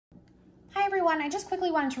everyone, I just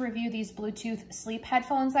quickly wanted to review these Bluetooth sleep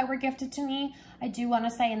headphones that were gifted to me. I do want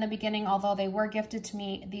to say in the beginning, although they were gifted to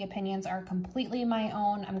me, the opinions are completely my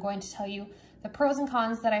own. I'm going to tell you the pros and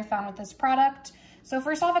cons that I found with this product. So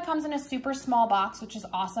first off, it comes in a super small box, which is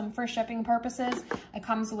awesome for shipping purposes. It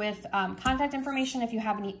comes with contact information if you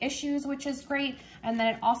have any issues, which is great. And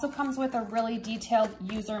then it also comes with a really detailed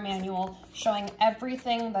user manual showing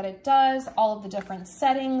everything that it does, all of the different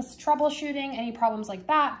settings, troubleshooting, any problems like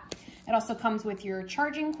that. It also comes with your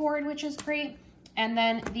charging cord, which is great. And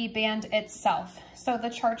then the band itself. So the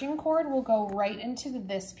charging cord will go right into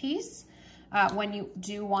this piece when you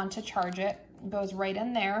do want to charge it. It goes right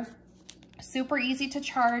in there. Super easy to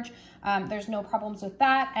charge. There's no problems with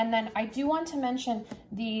that. And then I do want to mention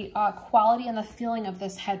the quality and the feeling of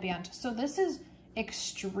this headband. So this is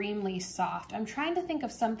extremely soft. I'm trying to think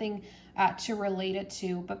of something to relate it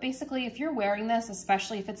to, but basically if you're wearing this,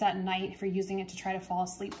 especially if it's at night, if you're using it to try to fall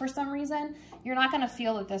asleep for some reason, you're not going to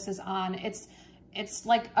feel that this is on. It's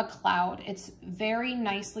like a cloud. It's very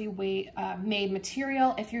nicely made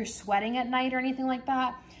material. If you're sweating at night or anything like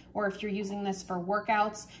that, or if you're using this for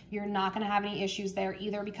workouts, you're not gonna have any issues there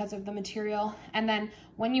either because of the material. And then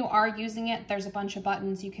when you are using it, there's a bunch of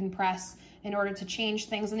buttons you can press in order to change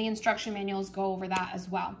things, and the instruction manuals go over that as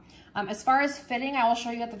well. As far as fitting, I will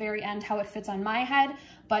show you at the very end how it fits on my head,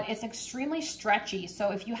 but it's extremely stretchy.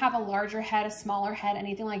 So if you have a larger head, a smaller head,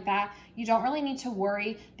 anything like that, you don't really need to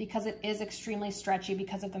worry because it is extremely stretchy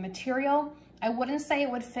because of the material. I wouldn't say it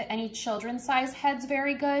would fit any children's size heads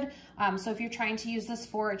very good. So if you're trying to use this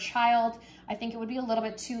for a child, I think it would be a little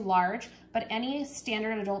bit too large, but any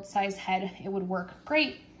standard adult size head, it would work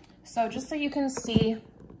great. So just so you can see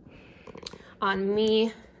on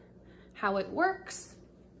me how it works.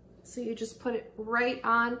 So you just put it right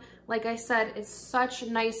on. Like I said, it's such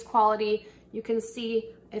nice quality. You can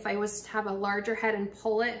see if I was to have a larger head and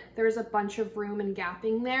pull it, there's a bunch of room and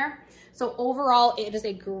gapping there. So overall, it is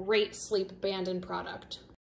a great sleep band and product.